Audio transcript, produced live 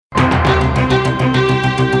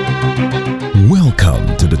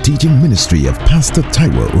teaching ministry of Pastor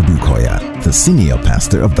Taiwo Odukoya, the senior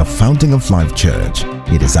pastor of the Fountain of Life Church.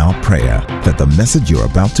 It is our prayer that the message you're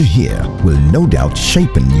about to hear will no doubt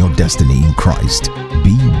shape your destiny in Christ.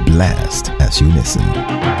 Be blessed as you listen.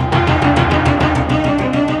 I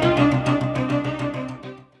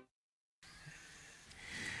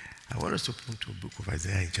want us to open to a book of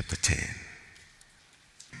Isaiah in chapter 10.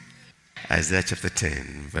 Isaiah chapter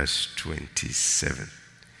 10, verse 27.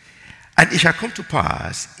 And it shall come to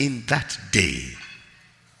pass in that day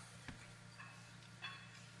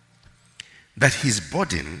that his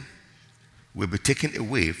burden will be taken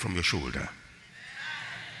away from your shoulder,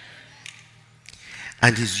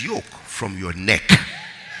 and his yoke from your neck.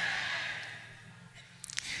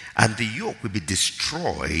 And the yoke will be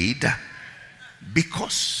destroyed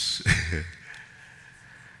because,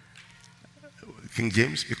 King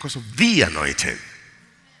James, because of the anointing.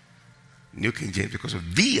 New King James, because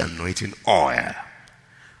of the anointing oil.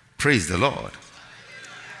 Praise the Lord.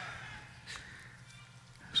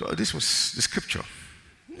 So this was the scripture.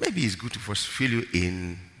 Maybe it's good to first fill you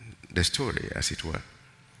in the story, as it were.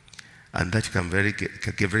 And that you can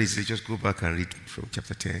get very easily just go back and read from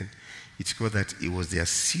chapter 10. It's called that it was the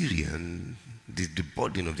Assyrian, the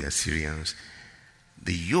burden of the Assyrians,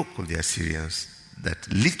 the yoke of the Assyrians that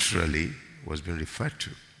literally was being referred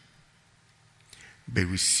to, but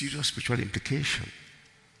with serious spiritual implication.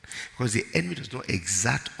 Because the enemy does not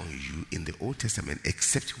exact on you in the Old Testament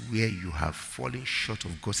except where you have fallen short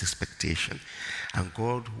of God's expectation and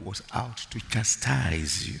God was out to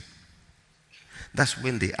chastise you. That's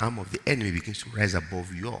when the arm of the enemy begins to rise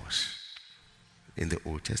above yours in the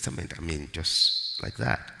Old Testament. I mean, just like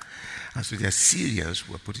that. And so the Assyrians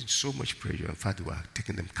were putting so much pressure. In fact, they were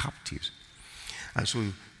taking them captives. And so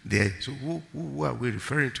who are we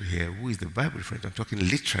referring to here? Who is the Bible referring to? I'm talking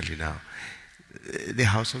literally now. The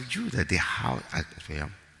house of Judah, the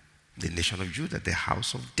nation of Judah, the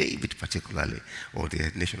house of David particularly, or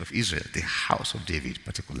the nation of Israel, the house of David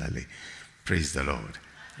particularly. Praise the Lord.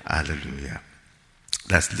 Hallelujah.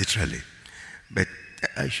 That's literally. But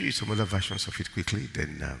I'll show you some other versions of it quickly,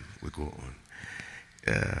 then we go on.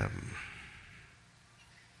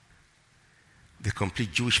 The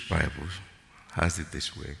complete Jewish Bible has it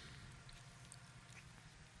this way.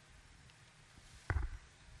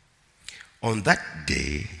 On that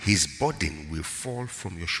day, his burden will fall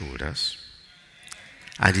from your shoulders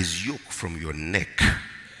and his yoke from your neck.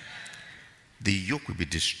 The yoke will be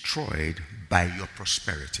destroyed by your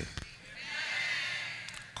prosperity.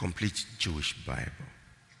 Complete Jewish Bible.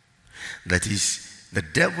 That is, the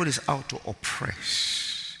devil is out to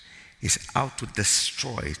oppress, is out to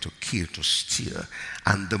destroy, to kill, to steal.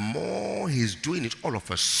 And the more he's doing it, all of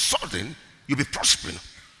a sudden, you'll be prospering.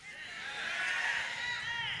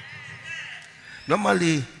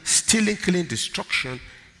 Normally, stealing, killing, destruction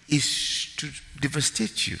is to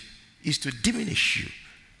devastate you, is to diminish you.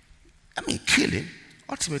 I mean, killing,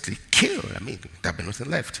 ultimately kill. I mean, there'll be nothing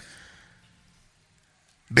left.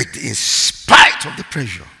 But in spite of the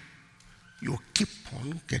pressure, you keep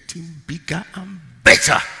on getting bigger and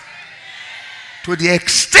better. To the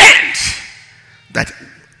extent that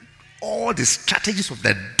all the strategies of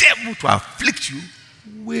the devil to afflict you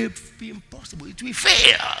will be impossible. It will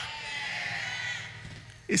fail.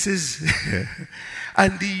 It says,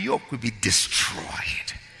 and the yoke will be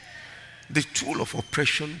destroyed. The tool of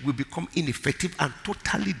oppression will become ineffective and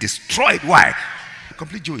totally destroyed. Why?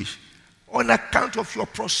 Complete Jewish. On account of your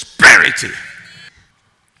prosperity.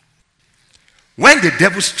 When the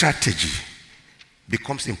devil's strategy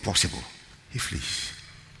becomes impossible, he flees.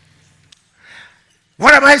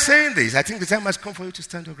 What am I saying this? I think the time has come for you to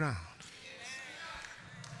stand your ground.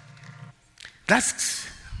 That's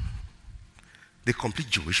the complete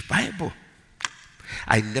Jewish Bible.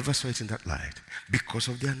 I never saw it in that light because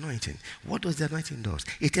of the anointing. What does the anointing do?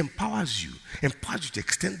 It empowers you to the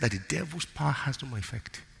extent that the devil's power has no more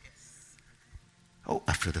effect. Oh,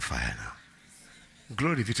 I feel the fire now.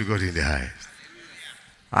 Glory be to God in the highest.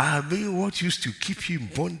 I mean, what used to keep you in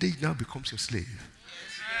bondage now becomes your slave.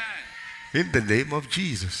 In the name of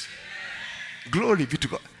Jesus. Glory be to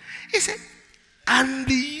God. He said, and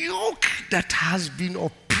the yoke that has been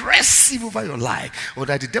oppressive over your life, or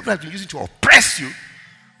that the devil has been using to oppress you,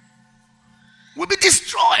 will be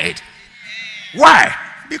destroyed. Why?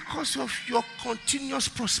 Because of your continuous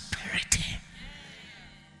prosperity.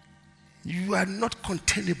 You are not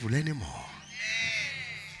containable anymore.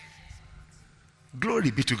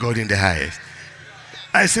 Glory be to God in the highest.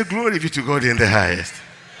 I say glory be to God in the highest.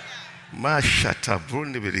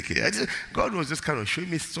 God was just kind of showing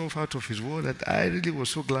me stuff out of his word, and I really was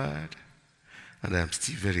so glad. And I'm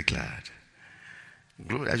still very glad.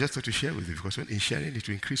 Glory, I just thought to share with you because when in sharing it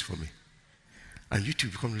will increase for me. And you too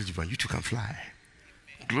become eligible and you too can fly.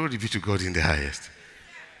 Glory be to God in the highest.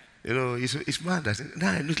 You know, it's mad that,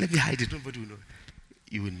 let me hide it, nobody will know.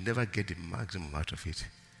 You will never get the maximum out of it.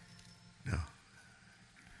 No.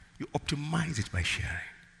 You optimize it by sharing.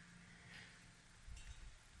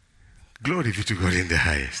 Glory be to God in the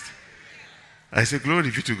highest. I say,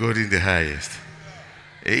 glory be to God in the highest.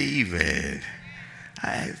 Amen.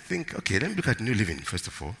 I think, okay, let me look at New Living first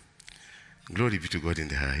of all. Glory be to God in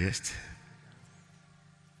the highest.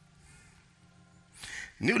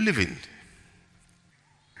 New Living.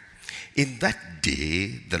 In that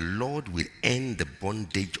day, the Lord will end the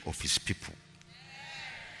bondage of his people.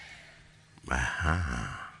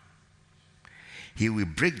 He will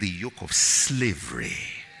break the yoke of slavery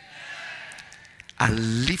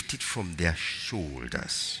and lift it from their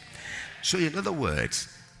shoulders. So in other words,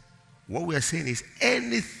 what we are saying is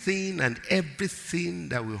anything and everything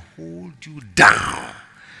that will hold you down,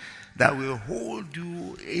 that will hold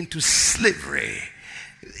you into slavery,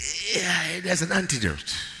 there's an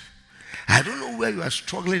antidote. I don't know where you are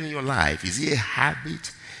struggling in your life. Is it a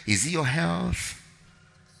habit? Is it your health?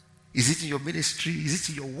 Is it in your ministry? Is it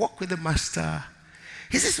in your walk with the master?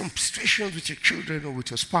 Is it some situations with your children or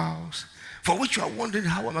with your spouse for which you are wondering,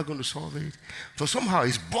 how am I going to solve it? For somehow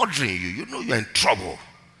it's bothering you. You know you're in trouble.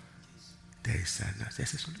 There's a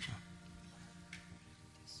solution.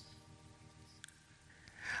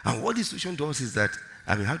 And what this solution does is that,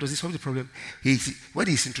 how does it solve the problem? When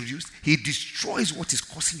he's introduced, he destroys what is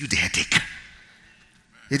causing you the headache.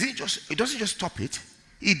 It doesn't just stop it,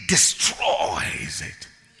 it destroys it.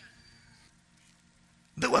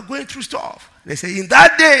 They were going through stuff. They say, in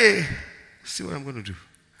that day, see what I'm going to do.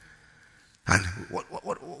 And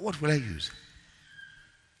what will I use?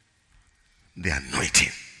 The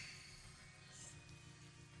anointing.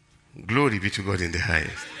 Glory be to God in the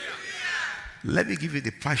highest. Let me give you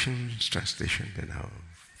the Passion's translation, then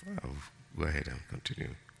I'll go ahead and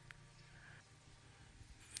continue.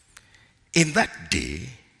 In that day,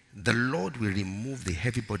 the Lord will remove the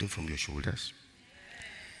heavy burden from your shoulders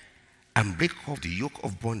and break off the yoke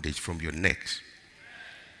of bondage from your necks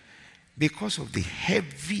because of the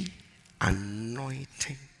heavy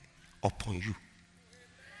anointing upon you.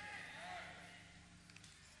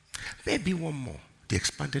 Maybe one more, the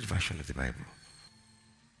expanded version of the Bible.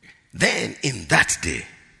 Then in that day,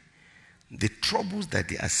 the troubles that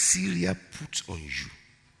the Assyria puts on you,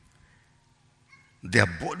 their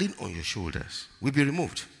burden on your shoulders, will be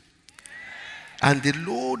removed. And the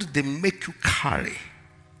load they make you carry,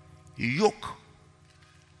 yoke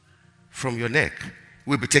from your neck,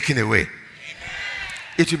 will be taken away.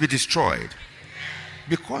 It will be destroyed.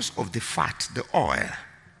 Because of the fat, the oil,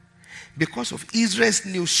 because of Israel's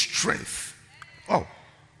new strength. Oh,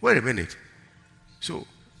 wait a minute. So,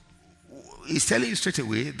 he's telling you straight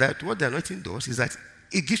away that what the anointing does is that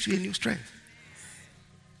it gives you a new strength.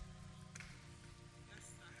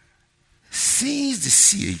 Since the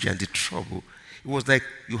siege and the trouble, it was like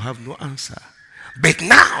you have no answer. But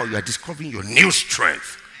now you are discovering your new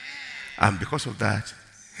strength. And because of that,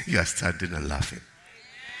 you are standing and laughing.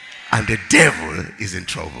 And the devil is in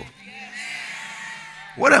trouble.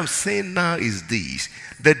 What I'm saying now is this.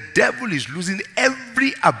 The devil is losing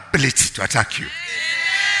every ability to attack you.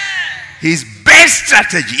 His best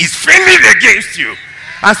strategy is failing against you.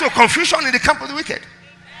 And so confusion in the camp of the wicked.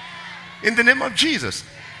 In the name of Jesus.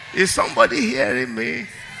 Is somebody hearing me?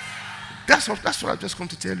 That's what I've just come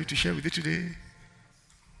to tell you, to share with you today.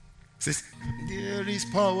 It says, there is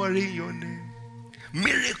power in your name.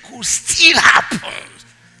 Miracles still happen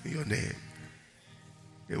in your name.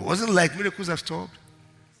 It wasn't like miracles have stopped.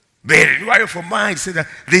 But renewal for mind said that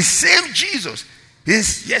the same Jesus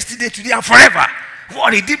is yesterday, today, and forever.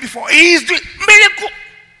 What he did before, he is doing miracle.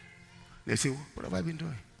 They say, what have I been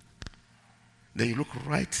doing? Then you look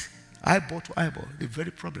right, eyeball to eyeball, the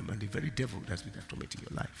very problem and the very devil that's been tormenting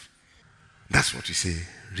your life. That's what you say,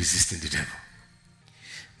 resisting the devil.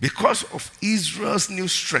 Because of Israel's new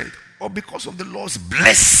strength, or because of the Lord's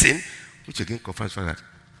blessing, which again confirms that,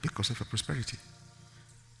 because of your prosperity.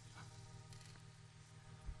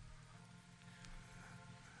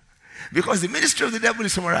 Because the ministry of the devil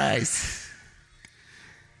is summarized.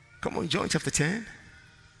 Come on, John chapter 10.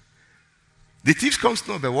 The thief comes to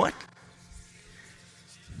know about what?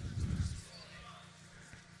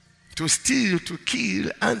 To steal, to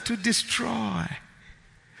kill, and to destroy.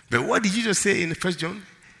 But what did Jesus say in 1 John?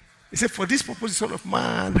 He said, for this purpose the Son of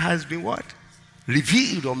Man has been what?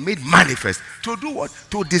 Revealed or made manifest. To do what?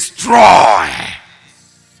 To destroy.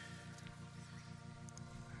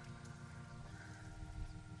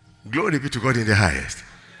 Glory be to God in the highest.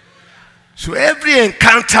 So every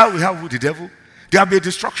encounter we have with the devil, there will be a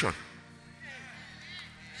destruction.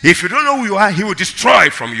 If you don't know who you are, he will destroy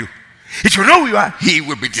from you. If you know who you are, he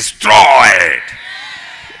will be destroyed.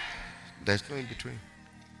 There's no in between.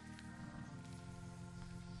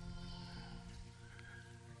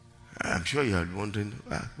 I'm sure you are wondering,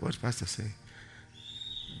 what's Pastor saying?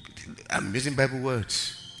 I'm using Bible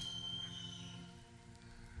words.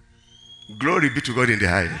 Glory be to God in the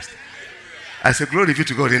highest. I say, glory be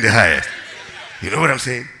to God in the highest. You know what I'm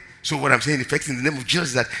saying? So what I'm saying, in fact, in the name of Jesus,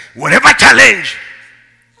 is that whatever challenge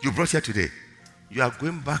you brought here today, you are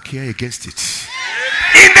going back here against it.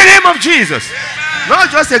 In the name of Jesus. Not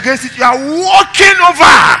just against it, you are walking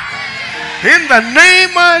over. In the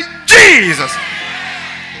name of Jesus.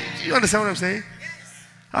 Do you understand what I'm saying?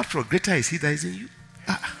 After all, greater is he that is in you.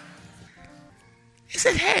 He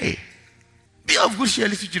said, hey, be of good cheer,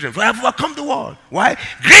 little children, for I have overcome the world. Why?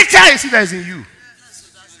 Greater is he that is in you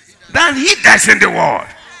than he that's in the world.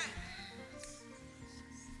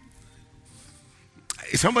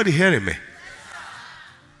 Is somebody hearing me?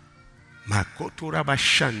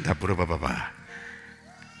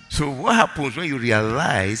 So what happens when you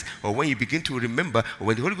realize, or when you begin to remember, or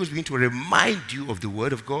when the Holy Ghost begins to remind you of the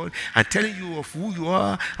Word of God and telling you of who you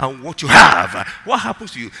are and what you have? What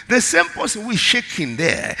happens to you? The same person who is shaking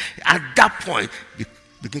there, at that point,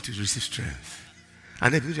 begin to receive strength.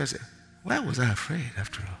 And then you say, why was I afraid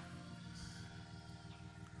after all?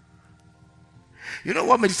 You know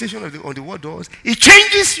what meditation on the Word does? It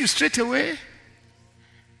changes you straight away.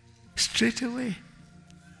 Straight away.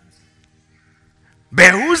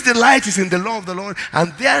 But whose delight is in the law of the Lord,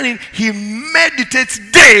 and therein he meditates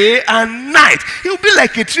day and night. He will be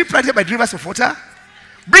like a tree planted by the rivers of water,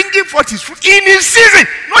 bringing forth his fruit in his season,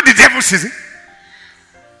 not the devil's season.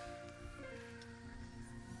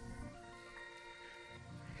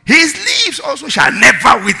 His leaves also shall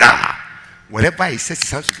never wither. Whatever he sets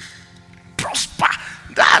his hands to do, prosper.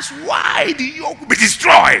 That's why the yoke will be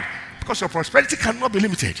destroyed, because your prosperity cannot be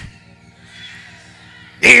limited.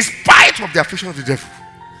 In spite of the affliction of the devil.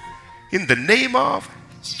 In the name of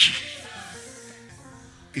Jesus.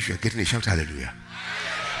 If you're getting a shout, hallelujah.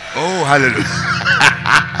 Oh, hallelujah.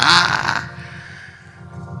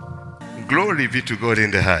 Glory be to God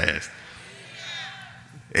in the highest.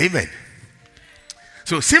 Amen.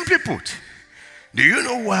 So simply put, do you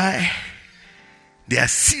know why the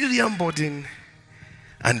Assyrian burden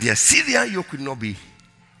and the Assyrian yoke could not be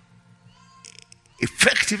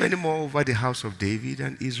effective anymore over the house of David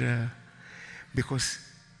and Israel? Because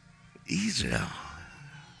Israel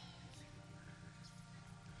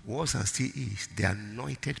was and still is the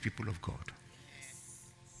anointed people of God.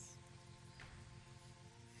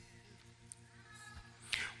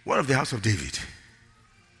 What of the house of David?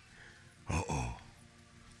 The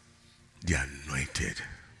anointed.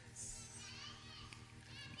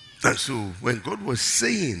 And so when God was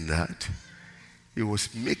saying that, he was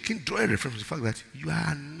drawing reference to the fact that you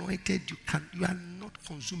are anointed, you are not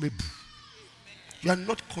consumable. You are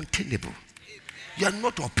not containable. You are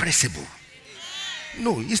not oppressible.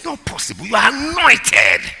 No, it's not possible. You are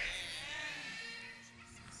anointed.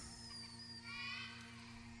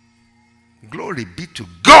 Glory be to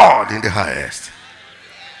God in the highest.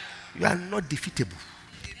 You are not defeatable.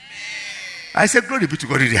 I said, glory be to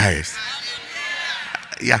God in the highest.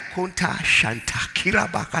 Yakonta Shantakira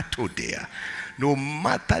Bakatodea. No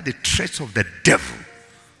matter the threats of the devil,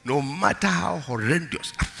 no matter how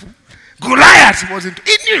horrendous, Goliath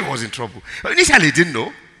he knew he was in trouble. Initially he didn't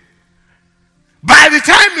know. By the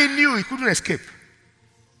time he knew, he couldn't escape.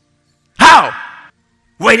 How?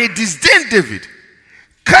 When he disdained David,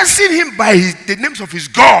 cursing him by the names of his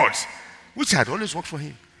gods, which had always worked for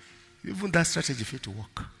him, even that strategy failed to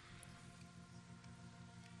work.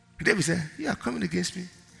 David said, you are coming against me.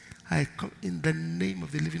 I come in the name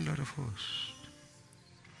of the living Lord of hosts.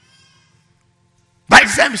 By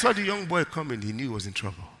the time he saw the young boy coming, he knew he was in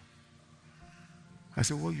trouble. I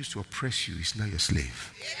said, what used to oppress you is now your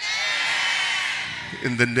slave.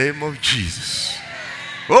 In the name of Jesus.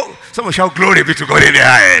 Oh, someone shout glory be to God in the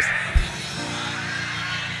highest.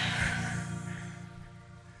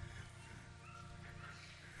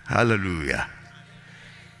 Hallelujah.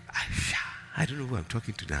 I don't know who I'm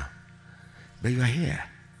talking to now, but you are here.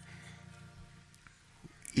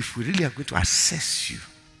 If we really are going to assess you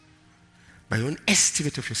by your own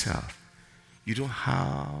estimate of yourself, you don't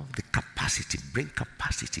have the capacity, brain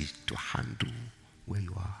capacity to handle where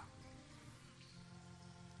you are.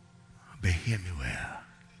 But hear me well.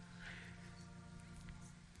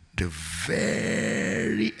 The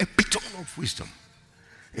very epitome of wisdom,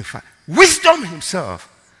 in fact, wisdom himself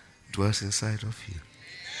dwells inside of you.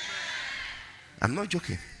 I'm not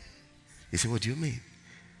joking. He said, what do you mean? He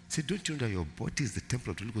said, don't you know that your body is the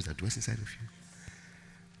temple of the Holy Ghost that dwells inside of you?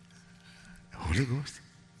 The Holy Ghost.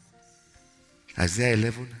 Isaiah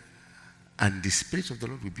 11. And the Spirit of the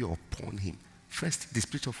Lord will be upon him. First, the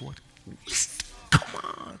Spirit of what? Wisdom. Come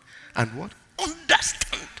on. And what?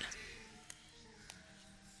 Understand.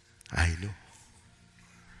 I know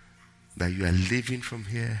that you are leaving from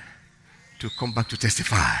here to come back to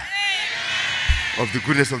testify of the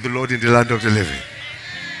goodness of the Lord in the land of the living.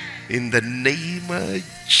 In the name of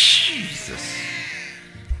Jesus.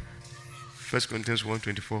 1 Corinthians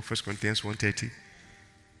 1:24, 1 Corinthians 1:30.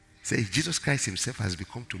 Say, Jesus Christ himself has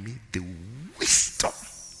become to me the wisdom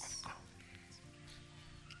of God.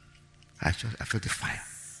 I felt the fire.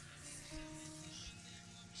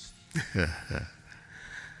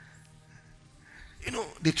 You know,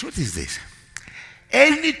 the truth is this.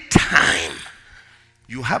 Anytime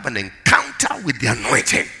you have an encounter with the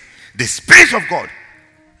anointing, the Spirit of God,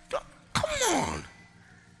 come on.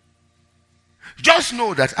 Just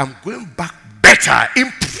know that I'm going back better,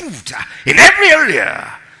 improved in every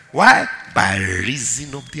area. Why? By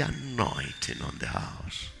reason of the anointing on the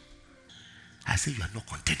house. I say you are not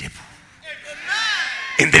contendable.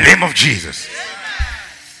 In the name of Jesus.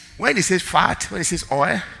 When he says fat, when he says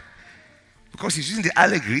oil, because he's using the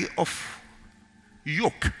allegory of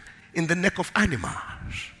yoke in the neck of animals.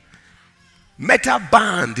 Metal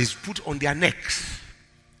band is put on their necks.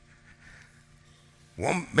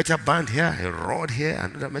 One metal band here, a rod here,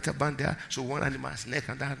 another metal band there. So one animal's neck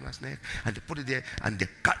and that animal's neck, and they put it there, and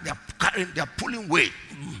they're pulling weight.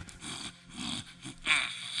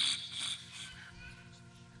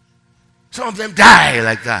 Some of them die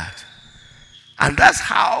like that. And that's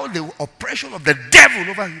how the oppression of the devil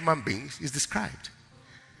over human beings is described.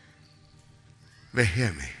 But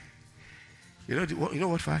hear me. You know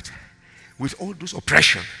what fact? With all those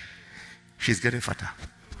oppression, she's getting fatter.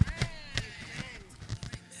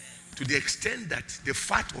 To the extent that the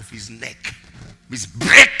fat of his neck is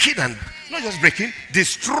breaking, and not just breaking,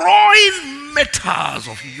 destroying metals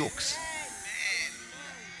of yokes.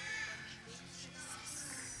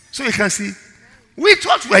 So you can see, we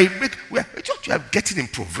thought we are getting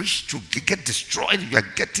impoverished to get destroyed. We are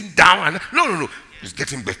getting down. And no. It's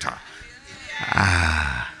getting better.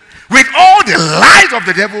 With all the lies of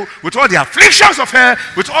the devil, with all the afflictions of hell,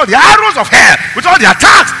 with all the arrows of hell, with all the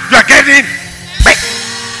attacks, you are getting better.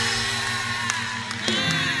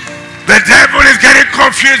 The devil is getting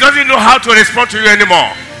confused, doesn't know how to respond to you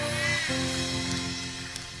anymore.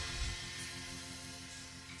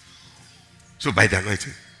 So by the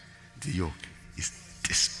anointing, the yoke is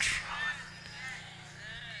destroyed.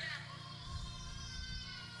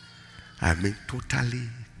 I mean totally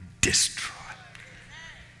destroyed.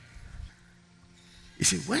 You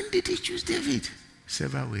see, when did he choose David?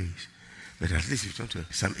 Several ways. But at least if you turn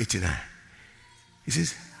to Psalm 89, he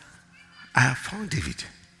says, I have found David.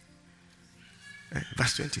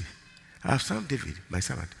 Verse 20. I have found David, my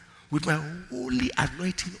servant, with my holy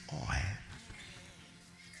anointing oil.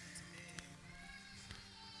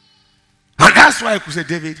 And that's why I could say,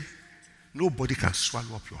 David, nobody can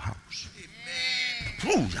swallow up your house.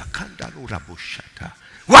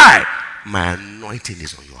 Why? My anointing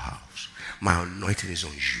is on your house. My anointing is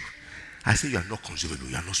on you. I say you are not consumable,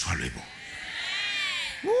 you are not swallowable.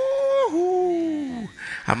 Woo-hoo.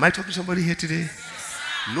 Am I talking to somebody here today?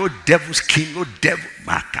 No devil's king, no devil.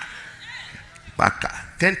 Baka.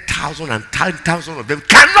 10,000 and 10,000 of them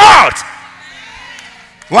cannot.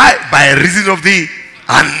 Why? By reason of the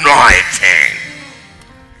anointing.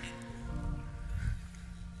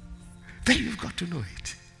 Then you've got to know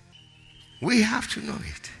it. We have to know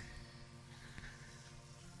it.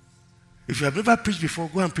 If you have never preached before,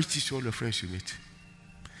 go and preach this to all your friends you meet.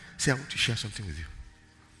 Say, I want to share something with you.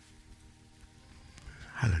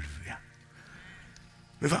 Hallelujah.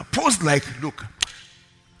 If I pose like, look,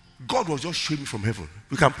 God was just showing me from heaven.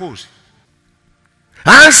 We can pose.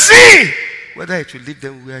 And see whether it will lead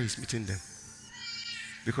them where he's meeting them.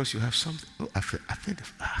 Because you have something. Oh, I feel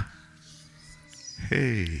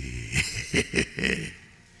Hey.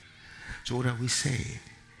 So what are we saying?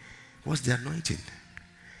 What's the anointing?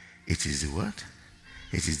 It is the what?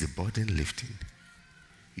 It is the burden lifting,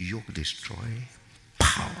 yoke destroying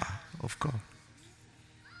power of God.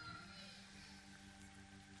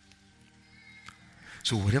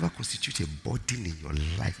 So whatever constitutes a burden in your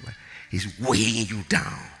life is weighing you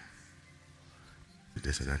down.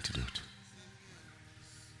 There's an antidote.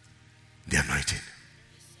 The anointing.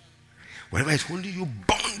 Whenever it's holding you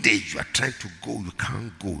bondage, you are trying to go, you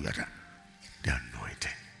can't go. The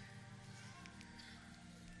anointing.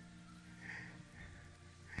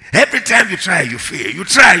 Every time you try, you fail. You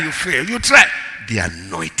try, you fail. You try. the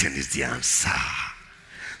anointing is the answer.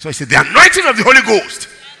 So I said, the anointing of the Holy Ghost.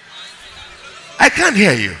 I can't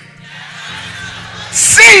hear you.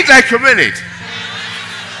 Say it like you mean it.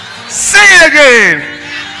 Say it again.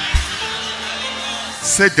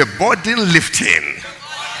 Say the burden lifting,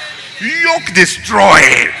 yoke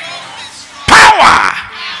destroying power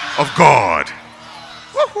of God.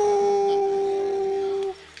 Woohoo!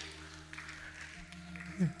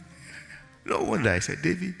 No wonder I said,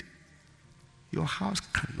 David, your house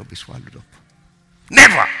cannot be swallowed up.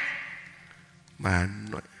 Never.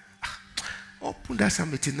 Man, open that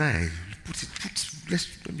Psalm 89.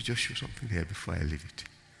 Let me just show something here before I leave it.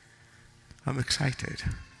 I'm excited.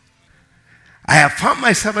 I have found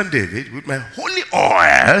my servant David with my holy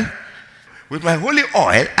oil. With my holy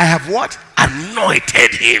oil, I have what?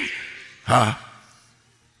 Anointed him.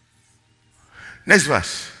 Next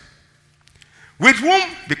verse. With whom,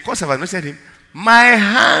 because I've anointed him, my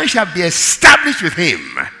hand shall be established with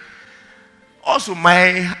him. Also,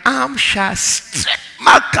 my arm shall strike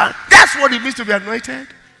my hand. That's what it means to be anointed.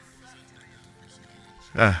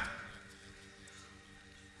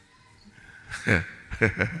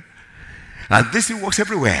 And this thing works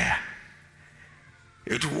everywhere.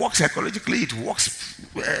 It works psychologically, it works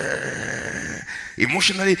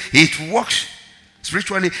emotionally, it works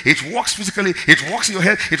spiritually, it works physically, it works in your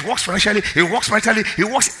head, it works financially, it works maritally,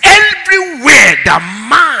 it works everywhere that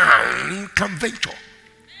man can venture.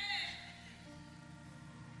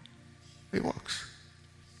 It works.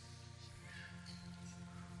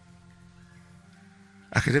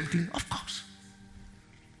 Academically, of course.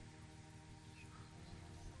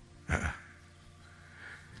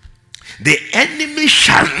 The enemy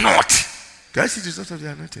shall not. Can I see the result of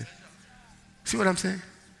the anointing? See what I'm saying?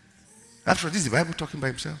 After this is the Bible talking by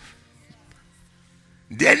himself.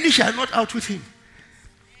 The enemy shall not outwit him.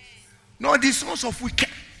 No, the sons of wicked.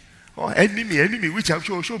 Or enemy, which I'll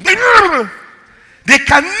show. They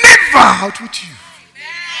can never outwit you.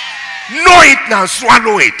 Know it now,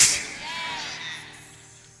 swallow it.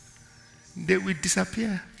 They will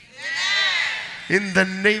disappear. In the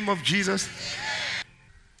name of Jesus.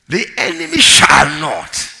 The enemy shall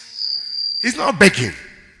not. He's not begging.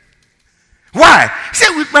 Why? He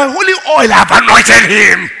said, with my holy oil I have anointed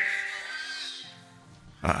him.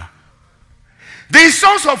 The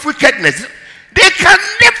sons of wickedness, they can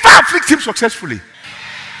never afflict him successfully.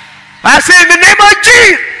 I say in the name of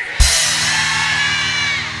Jesus.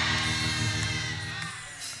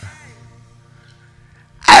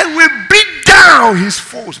 I will beat down his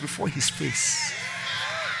foes before his face.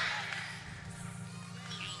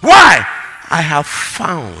 Why? I have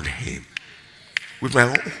found him. With my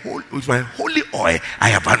holy oil, I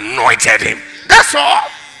have anointed him. That's all.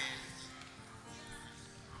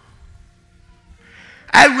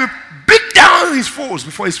 I will beat down his foes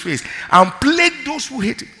before his face and plague those who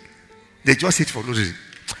hate him. They just hate for no reason.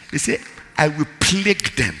 They say, I will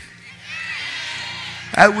plague them.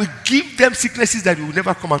 I will give them sicknesses that they will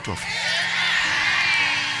never come out of.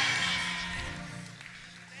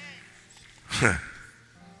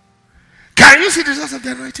 Can you see the results of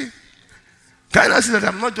the anointing? Can you see that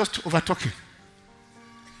I'm not just over talking?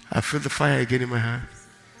 I feel the fire again in my hand.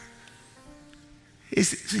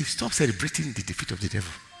 Stop celebrating the defeat of the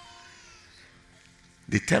devil.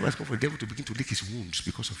 The time has come for the devil to begin to lick his wounds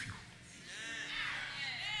because of you.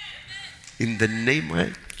 In the name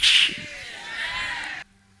of Jesus.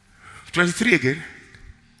 23 again.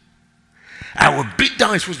 I will beat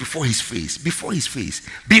down his foes before his face. Before his face.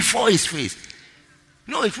 Before his face.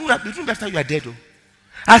 No, it won't be after you are dead. Though.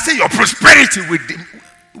 I say your prosperity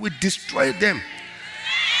will destroy them.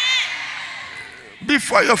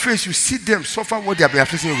 Before your face, you see them suffer what they have been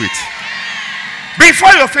afflicting with.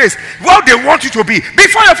 Before your face, what they want you to be.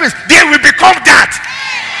 Before your face, they will become that.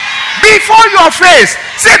 Before your face,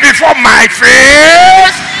 say before my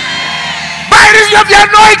face, by reason of the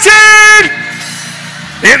anointing,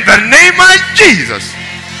 in the name of Jesus.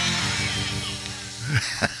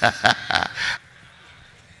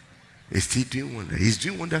 He's still doing wonders. He's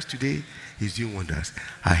doing wonders today. He's doing wonders.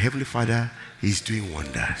 Our Heavenly Father is doing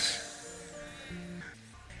wonders.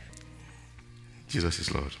 Jesus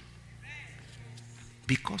is Lord.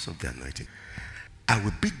 Because of the anointing, I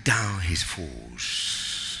will beat down his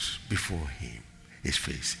foes before him, his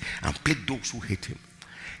face, and plague those who hate him.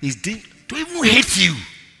 He's doing to even hate you.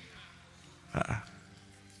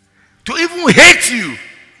 To even hate you.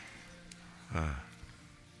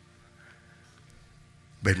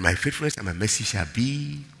 But my faithfulness and my mercy shall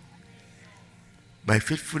be. My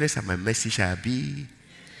faithfulness and my mercy shall be.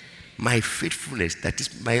 My faithfulness, that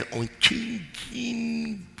is my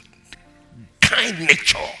unchanging kind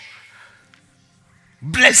nature,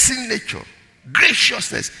 blessing nature,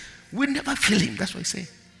 graciousness. We never feel him. That's what I say.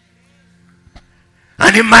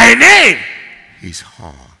 And in my name, he's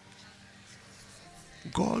hard.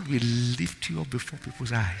 God will lift you up before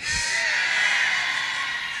people's eyes.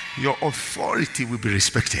 Your authority will be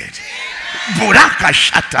respected. Buraka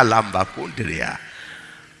shata lamba kundria.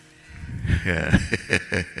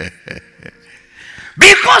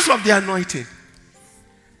 Because of the anointing.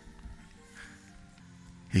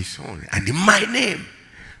 He's on. And in my name.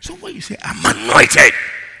 So when you say, I'm anointed,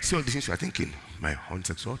 see all these things you are thinking. My horns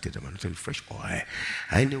exalted, I'm anointed with fresh oil.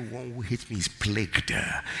 Anyone who hates me is plagued.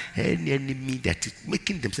 Any enemy that is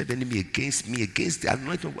making themselves enemy against me, against the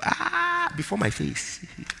anointing, before my face.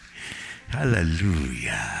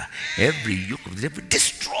 Hallelujah. Every yoke of the devil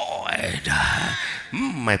destroyed.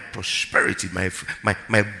 My prosperity, my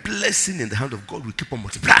blessing in the hand of God will keep on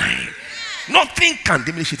multiplying. Nothing can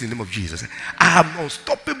diminish it in the name of Jesus. I am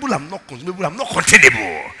unstoppable, I'm not consumable, I'm not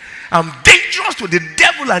containable. I'm dangerous to the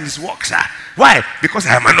devil and his works. Why? Because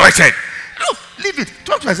I am anointed. Look, leave it.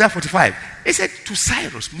 Turn to Isaiah 45. He said to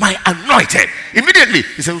Cyrus, my anointed. Immediately,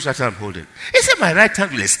 he said, whose right hand I'm holding? He said, my right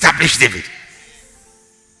hand will establish David.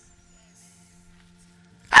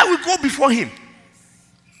 I will go before him.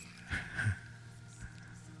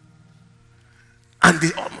 And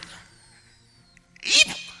the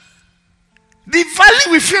valley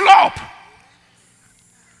will fill up.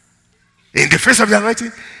 In the face of the anointing,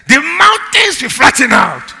 the mountains will flatten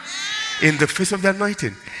out. In the face of the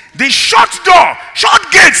anointing, the shut door, shut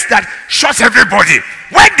gates that shuts everybody,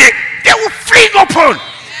 when they will fling open.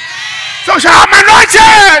 So shall I'm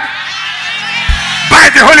anointed by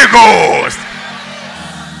the Holy Ghost.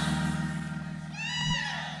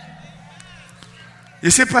 You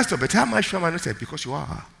say, Pastor, but how much am I anointed? Because you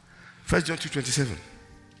are. 1 John 2:27.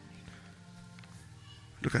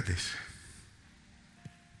 Look at this.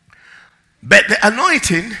 But the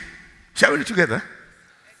anointing, shall we read it together?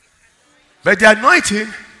 But the anointing,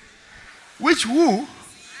 which you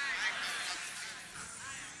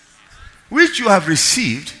have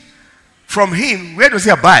received from him, where does he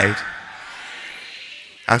abide?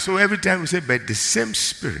 And so every time we say, but the same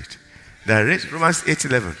Spirit that raised, Romans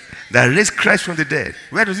 8:11, that raised Christ from the dead,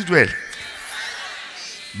 where does he dwell?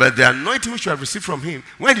 But the anointing which you have received from him,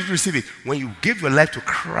 when did you receive it? When you gave your life to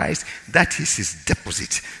Christ, that is his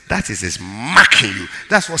deposit. That is his marking you.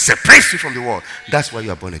 That's what separates you from the world. That's why you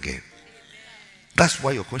are born again. That's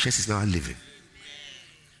why your conscience is now living.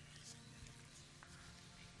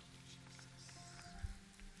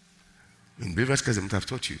 In Believer's Chasm, I have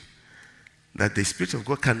taught you that the Spirit of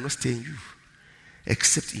God cannot stay in you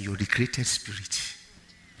except in your recreated spirit.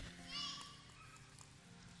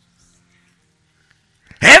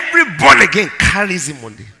 Every born again carries him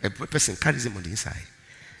on the, a person carries him on the inside.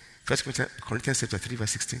 1 Corinthians chapter 3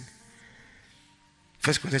 verse 16. 1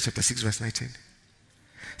 Corinthians chapter 6 verse 19.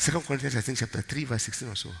 2 Corinthians I think chapter 3 verse 16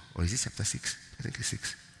 or so. Or is it chapter 6? I think it's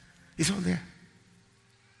 6. It's all there.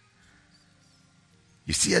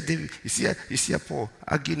 You see a David, you see a Paul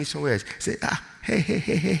arguing somewhere else. Say,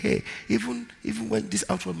 hey. Even when this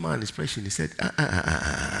outward man is preaching, he said,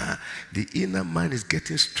 the inner man is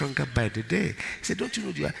getting stronger by the day. He said, don't you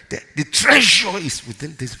know the treasure is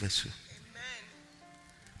within this vessel.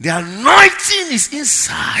 Amen. The anointing is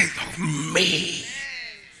inside of me.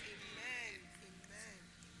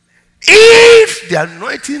 If the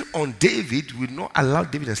anointing on David will not allow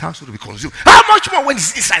David's household to be consumed, how much more when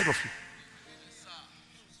it's inside of you?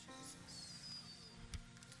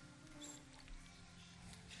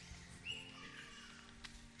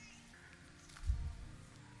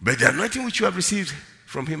 But the anointing which you have received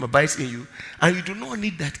from him abides in you, and you do not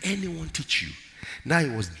need that anyone teach you. Now he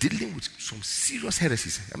was dealing with some serious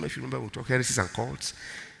heresies. I don't know if you remember we talk heresies and cults.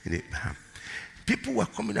 People were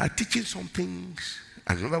coming out teaching some things,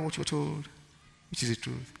 and remember what you were told, which is the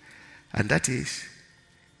truth. And that is,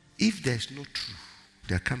 if there's no truth,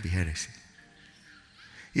 there can't be heresy.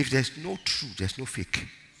 If there's no truth, there's no fake.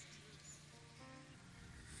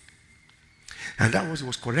 And that was what he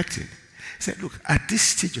was correcting. He said, look, at this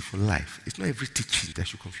stage of your life, it's not every teaching that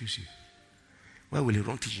should confuse you. Why will a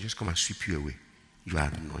wrong teaching just come and sweep you away? You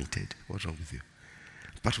are anointed. What's wrong with you?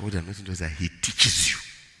 Part of what the anointing does is that he teaches you.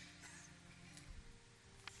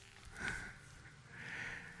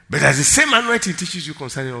 But as the same anointing teaches you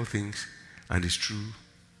concerning all things, and it's true,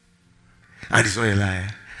 and it's not a liar,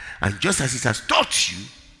 and just as it has taught you,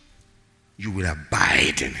 you will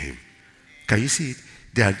abide in him. Can you see it?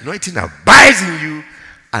 The anointing abides in you,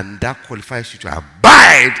 and that qualifies you to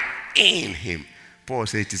abide in him. Paul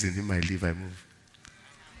said, it is in him I live, I move.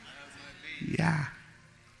 Yeah.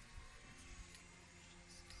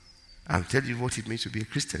 I'm telling you what it means to be a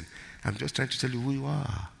Christian. I'm just trying to tell you who you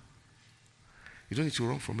are. You don't need to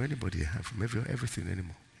run from anybody and from everything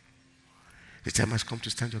anymore. The time has come to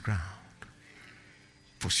stand your ground.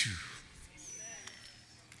 Pursue.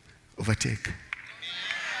 Overtake.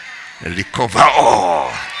 And recover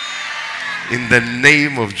all. In the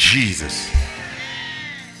name of Jesus.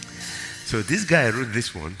 So this guy wrote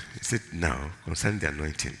this one. He said, now, concerning the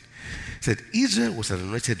anointing. He said, Israel was an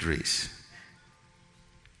anointed race.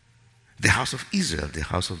 The house of Israel, the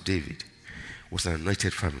house of David, was an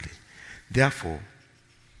anointed family. Therefore,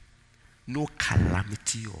 no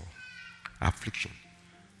calamity or affliction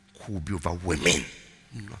could be overwhelming.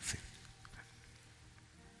 Nothing.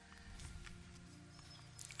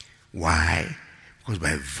 Why? Because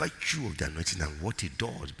by virtue of the anointing and what it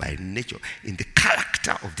does, by nature, in the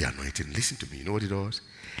character of the anointing, listen to me, you know what it does?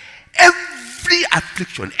 Every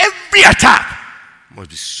affliction, every attack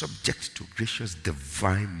must be subject to gracious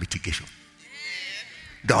divine mitigation.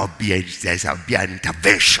 There will be an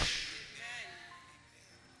intervention.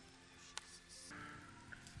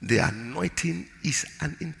 The anointing is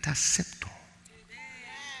an interceptor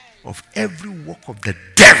of every work of the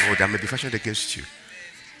devil that may be fashioned against you.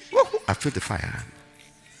 I feel the fire.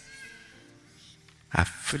 I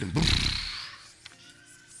feel him.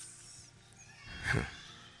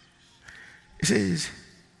 It says,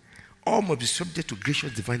 all must be subject to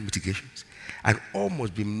gracious divine mitigations, and all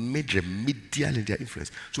must be made remedial in their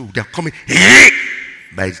influence. So they're coming,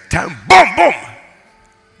 by the time, boom, boom,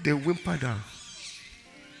 they whimper down.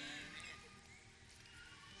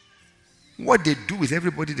 What they do with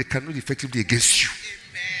everybody, they cannot effectively against you.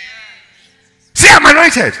 Amen. Say, I'm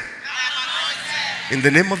anointed. In the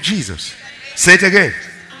name of Jesus. Say it again.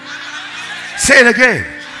 Say it again.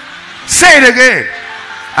 Say it again.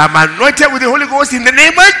 I'm anointed with the Holy Ghost in the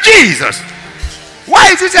name of Jesus.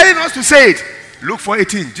 Why is he telling us to say it? Luke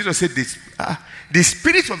 4:18. Jesus said this. The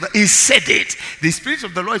Spirit of the, he said it. The Spirit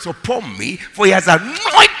of the Lord is upon me, for he has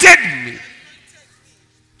anointed me.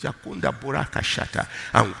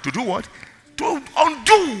 And to do what? To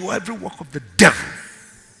undo every work of the devil.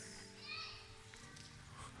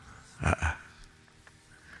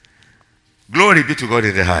 Glory be to God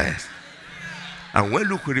in the highest. And when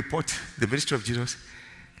Luke will report the ministry of Jesus,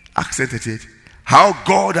 accented it, how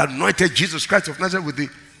God anointed Jesus Christ of Nazareth with the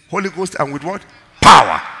Holy Ghost and with what?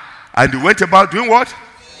 Power. And he went about doing what?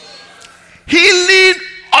 Healing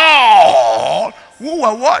all who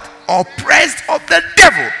were what? Oppressed of the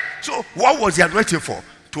devil. So what was he anointing for?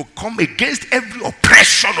 To come against every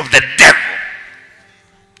oppression of the devil.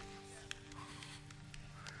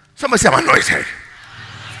 Somebody say, I'm anointed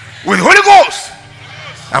with the Holy Ghost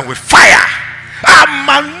and with fire. I'm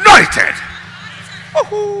anointed.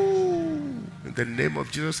 Oh, in the name of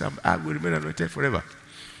Jesus, I will remain anointed forever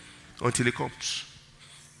until he comes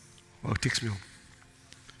or takes me home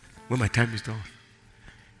when my time is done.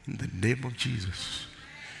 In the name of Jesus.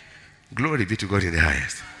 Glory be to God in the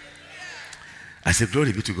highest. I said,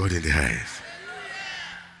 glory be to God in the highest.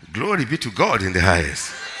 Glory be to God in the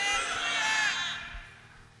highest.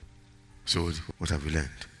 So what have we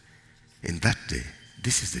learned? In that day,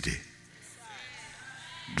 this is the day.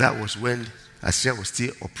 That was when Assyria was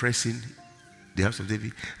still oppressing the house of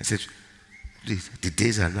David. I said, the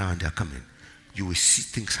days are now and they are coming. You will see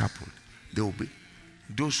things happen. There will be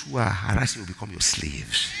those who are harassing will become your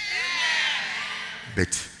slaves.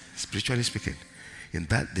 But spiritually speaking, in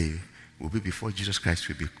that day will be before Jesus Christ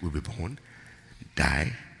will be born,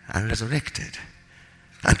 die, and resurrected.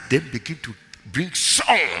 And then begin to bring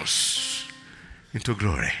souls into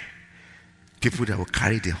glory. People that will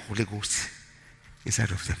carry the Holy Ghost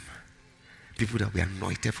inside of them. People that will be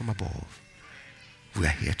anointed from above. We are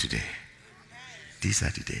here today. These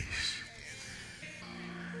are the days.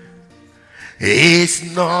 It's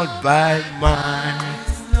not by might.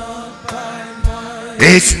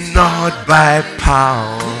 It's not by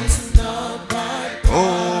power.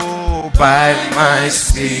 Oh, by my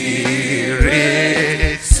Spirit,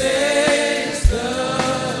 says the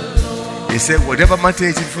Lord. He said, whatever mountain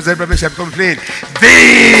is in for Zerubbabel shall become plain.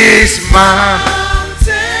 This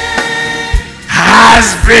mountain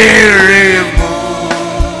has been removed.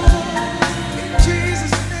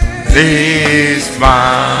 This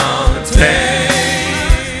mountain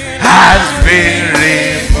has been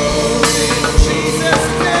removed.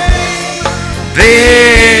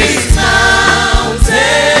 This mountain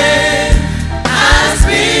has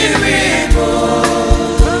been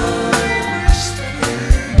removed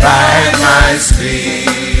by my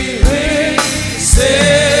Spirit,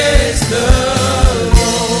 says the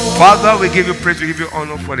Lord. Father, we give you praise, we give you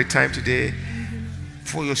honor for the time today,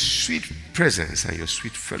 for your sweet presence and your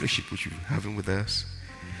sweet fellowship which you're having with us.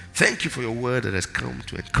 Thank you for your word that has come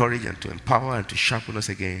to encourage and to empower and to sharpen us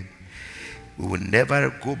again. We will never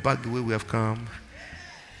go back the way we have come.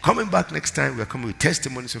 Coming back next time, we are coming with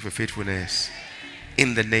testimonies of your faithfulness.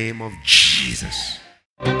 In the name of Jesus.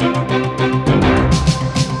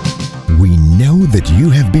 We know that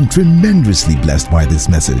you have been tremendously blessed by this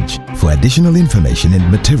message. For additional information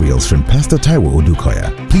and materials from Pastor Taiwo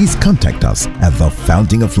Odukoya, please contact us at the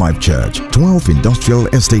Fountain of Life Church, 12 Industrial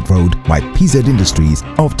Estate Road by PZ Industries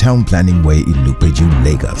of Town Planning Way, Ilupeju,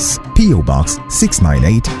 Lagos. P.O. Box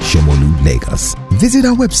 698, Shomolu, Lagos. Visit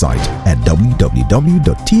our website at www.tfolc.org.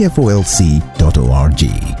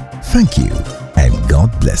 Thank you, and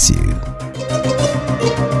God bless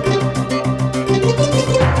you.